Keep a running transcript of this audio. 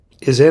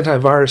Is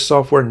antivirus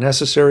software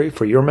necessary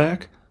for your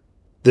Mac?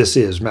 This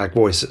is Mac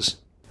Voices.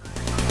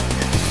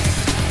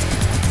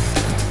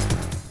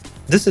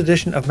 This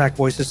edition of Mac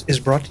Voices is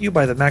brought to you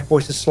by the Mac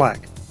Voices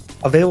Slack,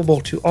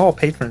 available to all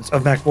patrons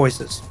of Mac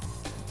Voices.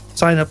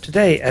 Sign up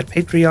today at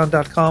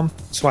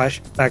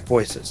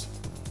patreon.com/MacVoices.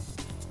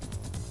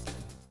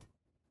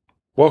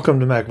 Welcome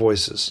to Mac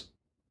Voices.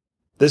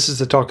 This is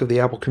the talk of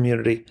the Apple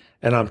community,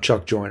 and I'm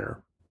Chuck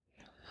Joyner.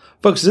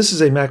 Folks, this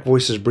is a Mac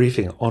Voices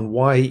briefing on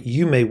why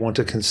you may want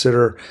to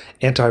consider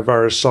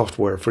antivirus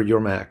software for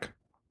your Mac.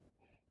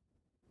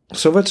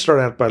 So let's start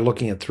out by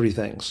looking at three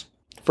things.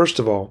 First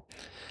of all,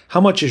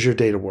 how much is your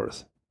data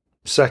worth?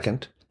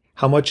 Second,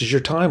 how much is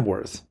your time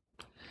worth?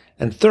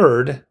 And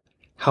third,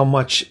 how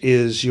much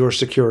is your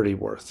security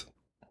worth?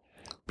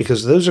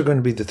 Because those are going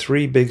to be the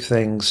three big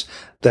things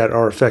that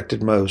are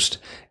affected most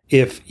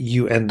if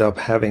you end up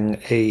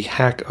having a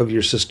hack of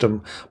your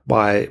system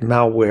by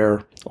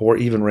malware or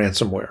even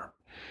ransomware.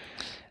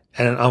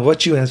 And I'll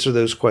let you answer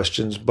those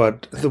questions,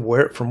 but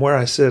from where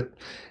I sit,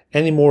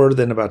 any more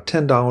than about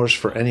 $10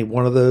 for any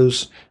one of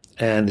those,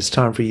 and it's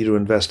time for you to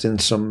invest in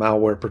some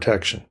malware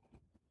protection.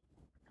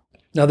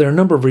 Now, there are a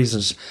number of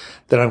reasons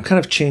that I'm kind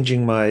of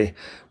changing my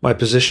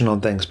position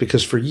on things,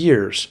 because for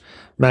years,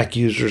 Mac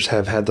users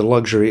have had the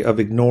luxury of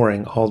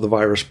ignoring all the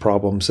virus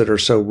problems that are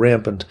so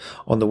rampant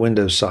on the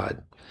Windows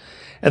side.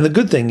 And the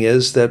good thing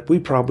is that we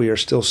probably are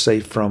still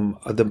safe from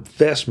the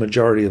vast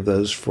majority of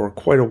those for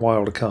quite a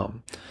while to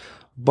come.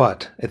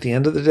 But at the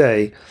end of the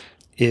day,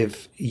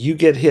 if you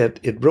get hit,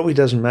 it really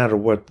doesn't matter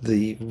what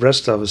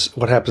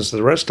happens to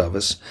the rest of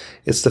us.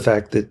 It's the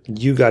fact that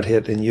you got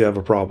hit and you have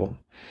a problem.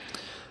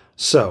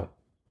 So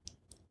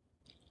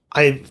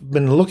I've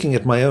been looking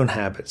at my own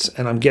habits,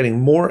 and I'm getting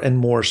more and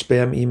more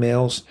spam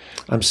emails.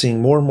 I'm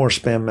seeing more and more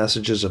spam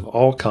messages of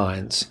all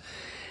kinds.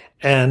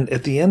 And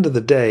at the end of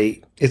the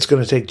day, it's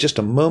going to take just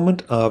a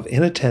moment of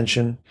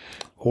inattention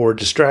or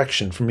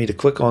distraction for me to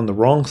click on the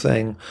wrong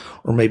thing,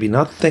 or maybe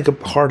not think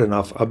hard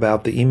enough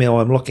about the email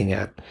I'm looking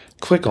at.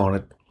 Click on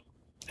it,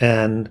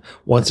 and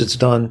once it's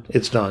done,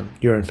 it's done.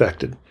 You're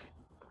infected.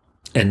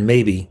 And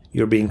maybe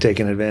you're being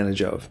taken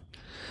advantage of.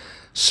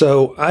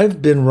 So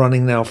I've been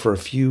running now for a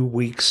few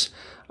weeks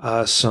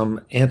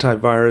some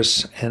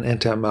antivirus and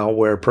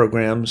anti-malware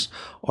programs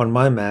on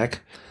my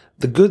Mac.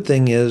 The good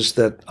thing is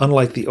that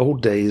unlike the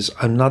old days,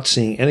 I'm not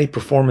seeing any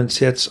performance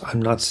hits.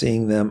 I'm not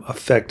seeing them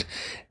affect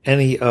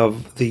any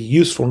of the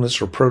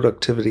usefulness or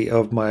productivity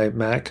of my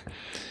Mac.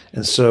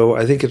 And so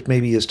I think it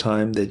maybe is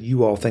time that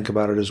you all think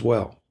about it as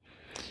well.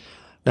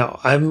 Now,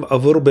 I'm a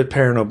little bit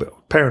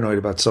paranoid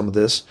about some of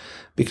this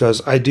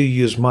because I do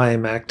use my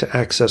Mac to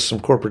access some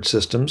corporate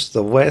systems.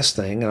 The last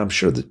thing, and I'm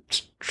sure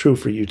that's true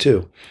for you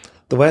too,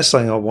 the last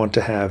thing I want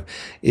to have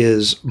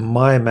is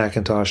my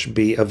Macintosh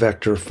be a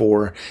vector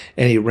for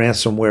any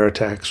ransomware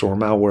attacks or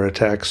malware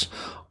attacks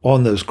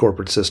on those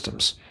corporate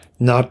systems,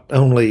 not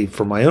only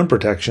for my own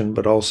protection,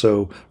 but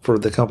also for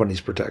the company's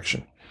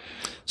protection.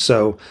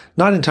 So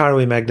not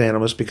entirely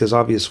magnanimous, because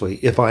obviously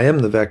if I am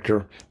the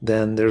vector,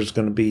 then there are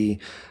going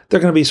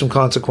to be some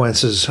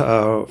consequences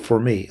for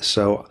me.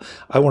 So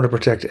I want to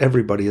protect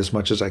everybody as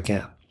much as I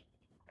can.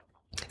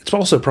 It's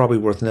also probably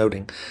worth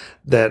noting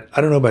that,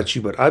 I don't know about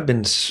you, but I've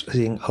been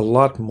seeing a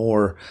lot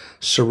more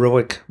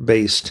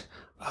Cyrillic-based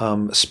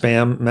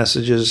spam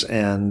messages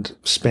and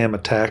spam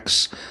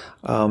attacks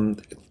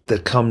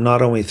that come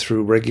not only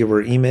through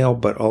regular email,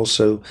 but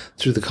also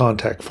through the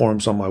contact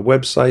forms on my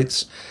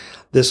websites.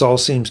 This all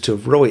seems to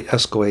have really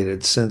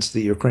escalated since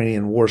the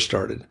Ukrainian war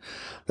started.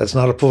 That's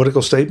not a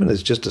political statement,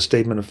 it's just a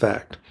statement of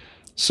fact.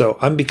 So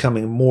I'm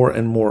becoming more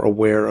and more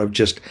aware of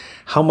just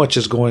how much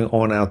is going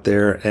on out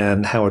there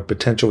and how it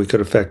potentially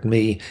could affect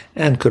me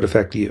and could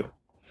affect you.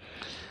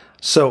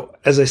 So,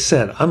 as I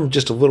said, I'm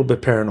just a little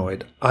bit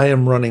paranoid. I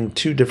am running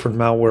two different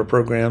malware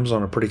programs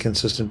on a pretty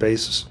consistent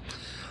basis.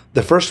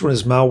 The first one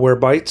is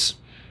Malwarebytes.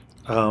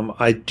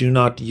 I do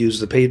not use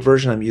the paid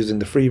version. I'm using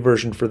the free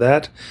version for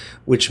that,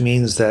 which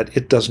means that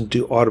it doesn't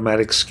do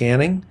automatic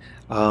scanning.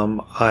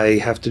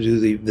 I have to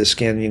do the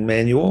scanning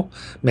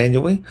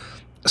manually.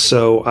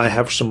 So I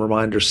have some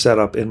reminders set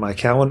up in my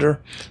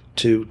calendar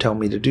to tell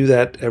me to do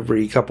that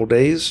every couple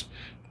days.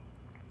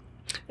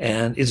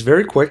 And it's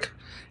very quick.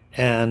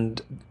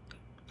 And,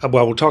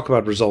 well, we'll talk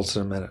about results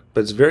in a minute.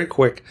 But it's very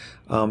quick,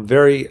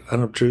 very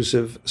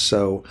unobtrusive.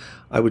 So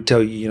I would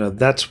tell you,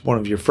 that's one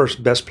of your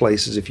first best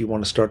places if you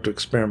want to start to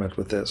experiment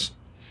with this.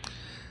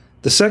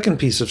 The second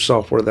piece of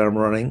software that I'm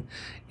running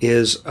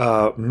is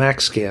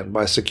MacScan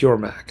by Secure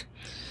Mac.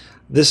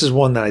 This is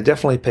one that I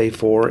definitely pay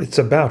for. It's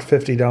about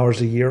 $50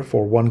 a year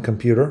for one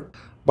computer.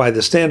 By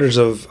the standards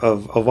of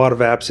a lot of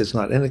apps, it's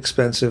not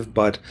inexpensive,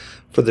 but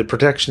for the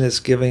protection it's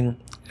giving,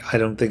 I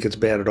don't think it's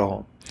bad at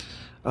all.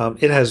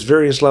 It has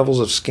various levels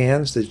of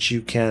scans that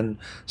you can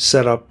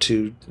set up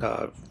to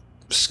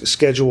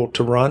schedule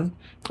to run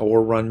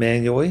or run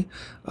manually.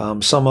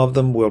 Some of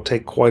them will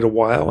take quite a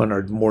while and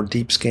are more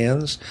deep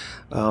scans.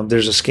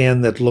 There's a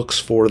scan that looks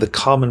for the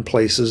common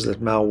places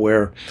that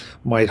malware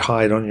might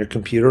hide on your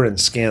computer and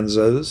scans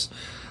those.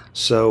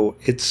 So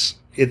it's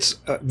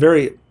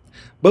very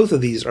Both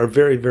of these are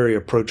very, very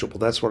approachable.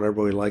 That's what I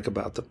really like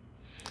about them.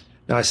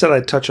 Now, I said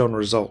I'd touch on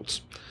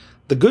results.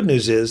 The good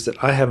news is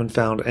that I haven't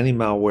found any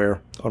malware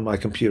on my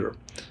computer.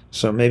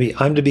 So maybe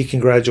I'm to be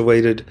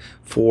congratulated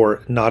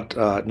for not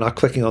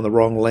clicking on the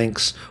wrong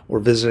links or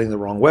visiting the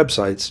wrong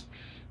websites.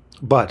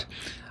 But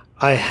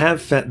I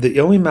have found, the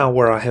only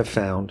malware I have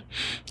found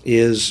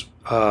is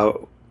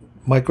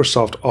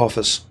Microsoft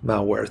Office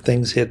malware,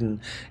 things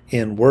hidden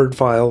in Word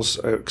files,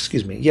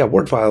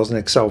 Word files and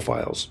Excel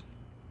files.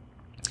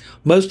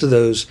 Most of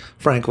those,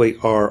 frankly,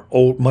 are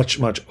old, much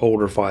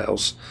older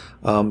files,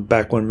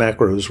 back when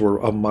macros were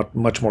a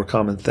much more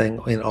common thing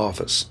in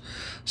Office.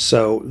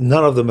 So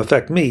none of them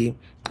affect me,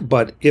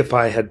 but if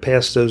I had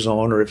passed those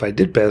on, or if I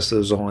did pass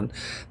those on,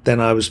 then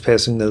I was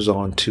passing those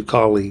on to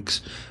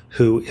colleagues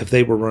who, if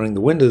they were running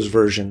the Windows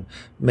version,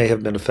 may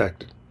have been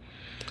affected.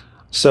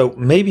 So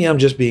maybe I'm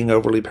just being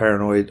overly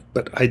paranoid,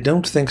 but I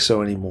don't think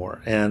so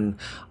anymore. And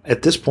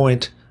at this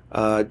point,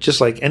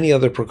 just like any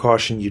other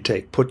precaution you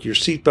take, put your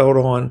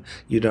seatbelt on.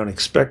 You don't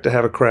expect to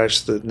have a crash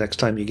the next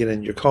time you get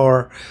in your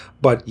car,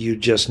 but you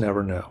just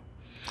never know.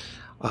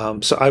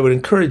 So I would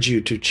encourage you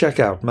to check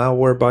out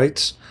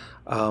Malwarebytes.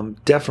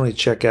 Definitely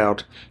check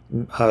out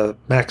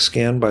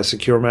MacScan by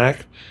Secure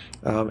Mac,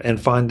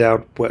 and find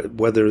out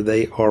whether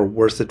they are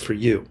worth it for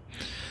you.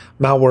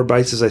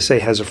 Malwarebytes, as I say,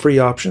 has a free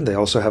option. They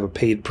also have a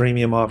paid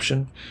premium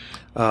option.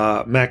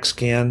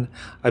 MacScan,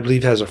 I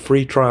believe, has a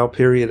free trial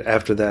period.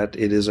 After that,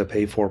 it is a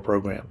pay-for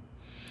program.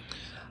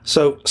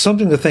 So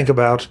something to think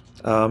about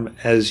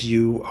as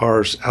you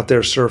are out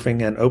there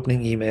surfing and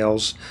opening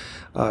emails.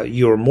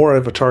 You are more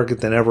of a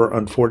target than ever,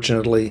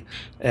 unfortunately,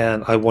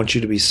 and I want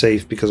you to be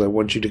safe because I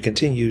want you to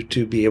continue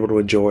to be able to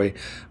enjoy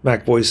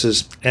Mac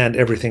Voices and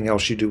everything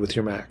else you do with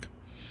your Mac.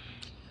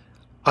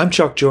 I'm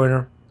Chuck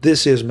Joyner.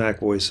 This is Mac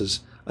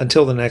Voices.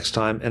 Until the next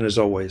time, and as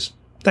always,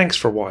 thanks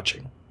for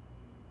watching.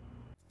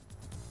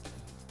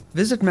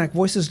 Visit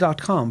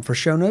MacVoices.com for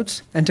show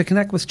notes and to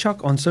connect with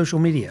Chuck on social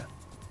media.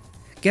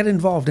 Get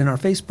involved in our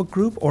Facebook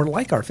group or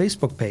like our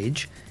Facebook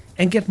page,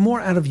 and get more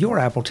out of your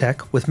Apple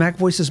tech with Mac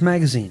Voices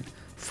Magazine,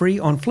 free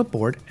on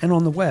Flipboard and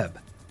on the web.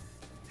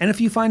 And if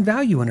you find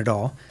value in it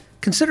all,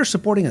 consider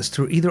supporting us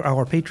through either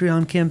our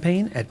Patreon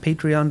campaign at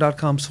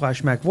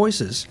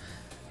patreon.com/MacVoices,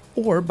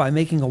 or by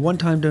making a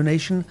one-time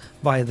donation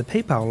via the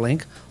PayPal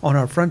link on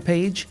our front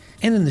page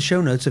and in the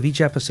show notes of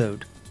each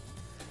episode.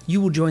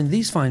 You will join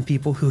these fine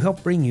people who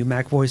help bring you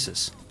Mac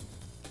Voices.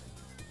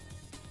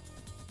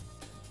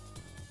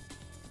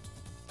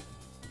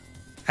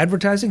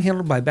 Advertising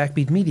handled by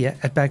Backbeat Media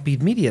at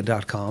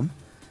backbeatmedia.com.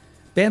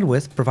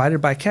 Bandwidth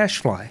provided by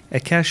CacheFly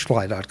at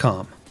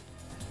cachefly.com.